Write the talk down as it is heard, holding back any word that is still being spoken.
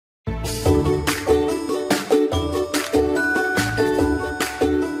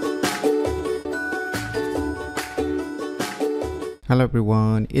Hello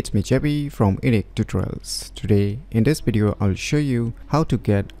everyone, it's me JB from UniqueTutorials. Today in this video I'll show you how to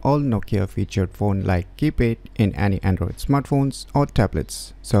get Old Nokia featured phone like Keypad in any Android smartphones or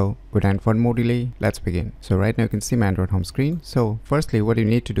tablets. So without more delay, let's begin. So right now you can see my Android home screen. So firstly what you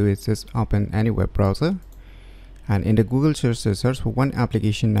need to do is just open any web browser, and in the Google search for one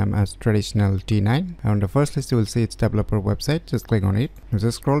application named as traditional T9. And on the first list you will see its developer website. Just click on it. You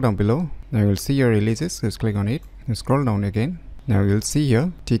just scroll down below. Now you will see your releases. Just click on it. You scroll down again. Now you'll see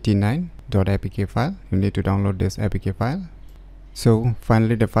here tt9.apk file. You need to download this apk file. So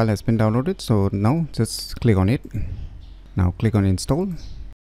finally the file has been downloaded. So now just click on it. Now click on install.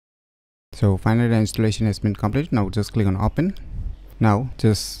 So finally the installation has been completed. Now just click on open. Now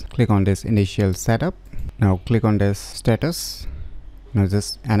just click on this initial setup. Now click on this status. Now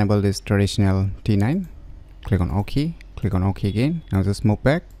just enable this traditional T9. Click on OK. Click on OK again. Now just move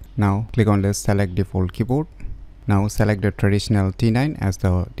back. Now click on this select default keyboard. Now select the traditional T9 as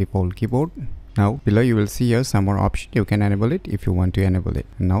the default keyboard. Now below you will see here some more options. You can enable it if you want to enable it.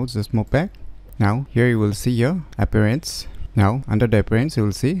 Now just move back. Now here you will see here appearance. Now under the appearance you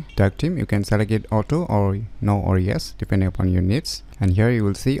will see dark theme. You can select it auto or no or yes depending upon your needs. And here you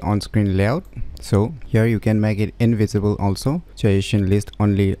will see on-screen layout. So here you can make it invisible also, suggestion list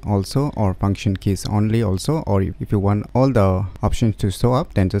only also, or function keys only also, or if you want all the options to show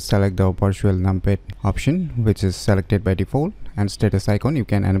up, then just select the virtual numpad option, which is selected by default. And status icon you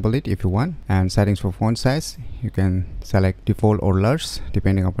can enable it if you want. And settings for font size you can select default or large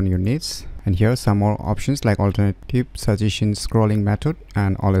depending upon your needs. And here some more options like alternative suggestion scrolling method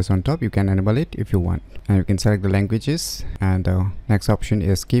and always on top. You can enable it if you want. And you can select the languages. And the next option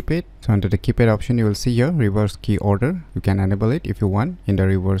is Keypad. So under the Keypad option you will see here reverse key order. You can enable it if you want in the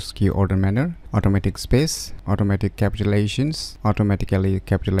reverse key order manner. Automatic space, automatic capitalizations, automatically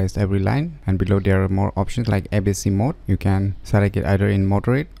capitalize every line. And below there are more options like ABC mode. You can select it either in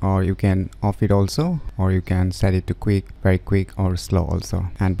moderate, or you can off it also, or you can set it to quick, very quick, or slow also.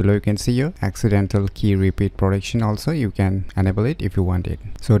 And below you can see here accidental key repeat protection also. You can enable it if you want it.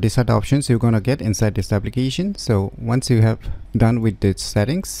 So these are the options you're gonna get inside this application. So once you have done with these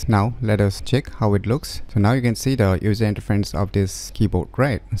settings, now let us check how it looks. So now you can see the user interface of this keyboard,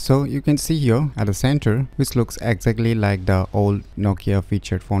 right? So you can see here at the center, which looks exactly like the old Nokia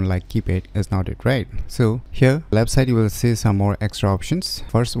featured phone like Keypad, is not it, right? So here left side you will see some more extra options.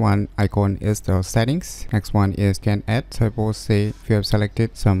 First one icon is the settings. Next one is can add. Suppose say if you have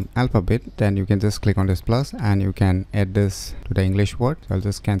selected some alphabet, then you can just click on this plus and you can add this to the English word. So I'll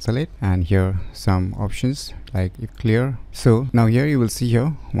just cancel it. And here some options like if clear. So now here you will see here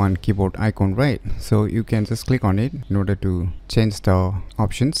one keyboard icon, right? So you can just click on it in order to change the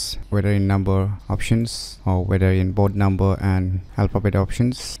options, whether in number options or whether in both number and alphabet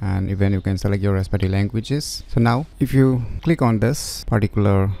options, and even you can select your respective languages. So now if you click on this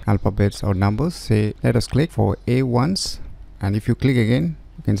particular alphabets or numbers, say let us click for A once, and if you click again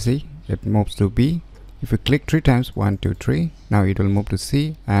you can see it moves to B. If we click 3 times, 1 2 3, now it will move to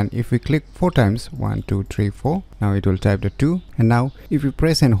C. And if we click 4 times, 1 2 3 4, now it will type the 2. And now if you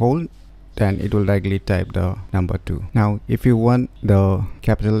press and hold, then it will directly type the number 2. Now if you want the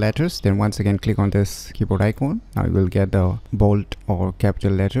capital letters, then once again click on this keyboard icon. Now you will get the bold or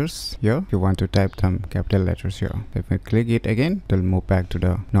capital letters here if you want to type some capital letters here. If we click it again, it will move back to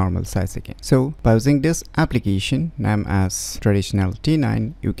the normal size again. So by using this application named as traditional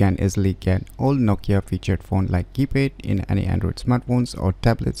T9, you can easily get old Nokia featured phone like Keypad in any Android smartphones or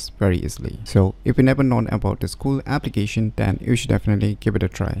tablets very easily. So if you never known about this cool application, then you should definitely give it a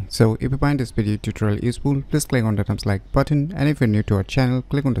try. So if you find this video tutorial useful, please click on the thumbs like button, and if you're new to our channel,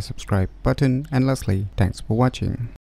 click on the subscribe button. And lastly, thanks for watching.